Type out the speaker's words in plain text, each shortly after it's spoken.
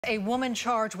A woman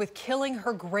charged with killing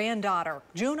her granddaughter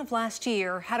June of last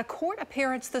year had a court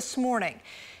appearance this morning,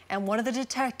 and one of the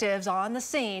detectives on the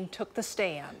scene took the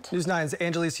stand. News 9's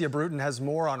Angelicia Bruton has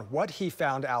more on what he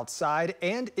found outside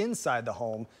and inside the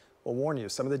home. We'll warn you,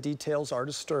 some of the details are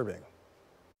disturbing.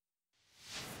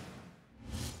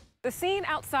 The scene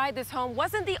outside this home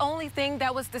wasn't the only thing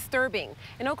that was disturbing.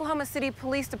 An Oklahoma City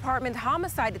Police Department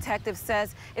homicide detective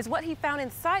says it's what he found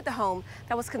inside the home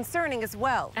that was concerning as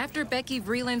well. After Becky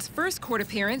Vreeland's first court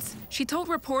appearance, she told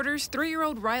reporters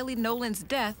 3-year-old Riley Nolan's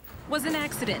death was an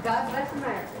accident. God bless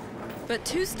America. But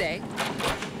Tuesday,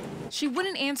 she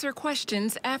wouldn't answer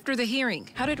questions after the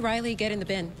hearing. How did Riley get in the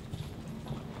bin?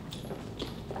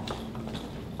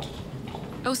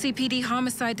 OCPD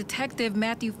homicide detective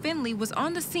Matthew Finley was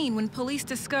on the scene when police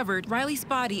discovered Riley's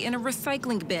body in a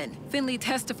recycling bin. Finley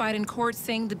testified in court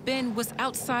saying the bin was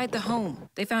outside the home.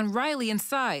 They found Riley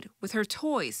inside with her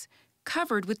toys,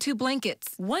 covered with 2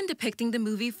 blankets, one depicting the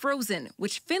movie Frozen,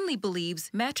 which Finley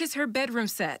believes matches her bedroom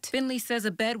set. Finley says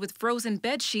a bed with frozen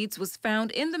bed sheets was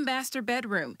found in the master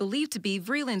bedroom, believed to be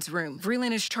Vreeland's room.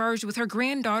 Vreeland is charged with her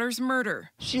granddaughter's murder.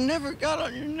 She never got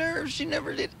on your nerves. She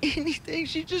never did anything.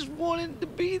 She just wanted to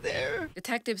be there.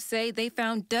 Detectives say they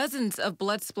found dozens of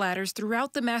blood splatters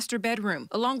throughout the master bedroom,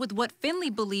 along with what Finley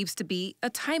believes to be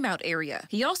a timeout area.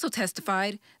 He also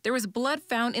testified there was blood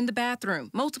found in the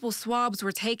bathroom. Multiple swabs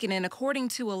were taken, and according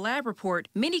to a lab report,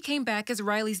 many came back as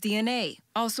Riley's DNA.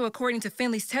 Also, according to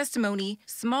Finley's testimony,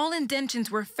 small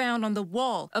indentions were found on the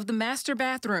wall of the master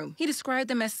bathroom. He described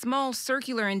them as small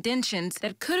circular indentions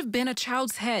that could have been a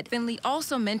child's head. Finley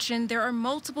also mentioned there are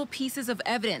multiple pieces of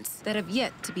evidence that have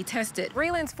yet to be tested.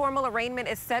 Vreeland's formal arraignment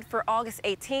is set for August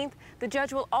 18th. The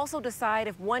judge will also decide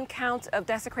if 1 count of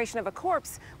desecration of a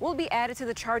corpse will be added to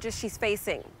the charges she's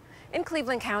facing. In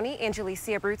Cleveland County,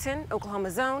 Angelicia Bruton,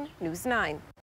 Oklahoma Zone, News 9.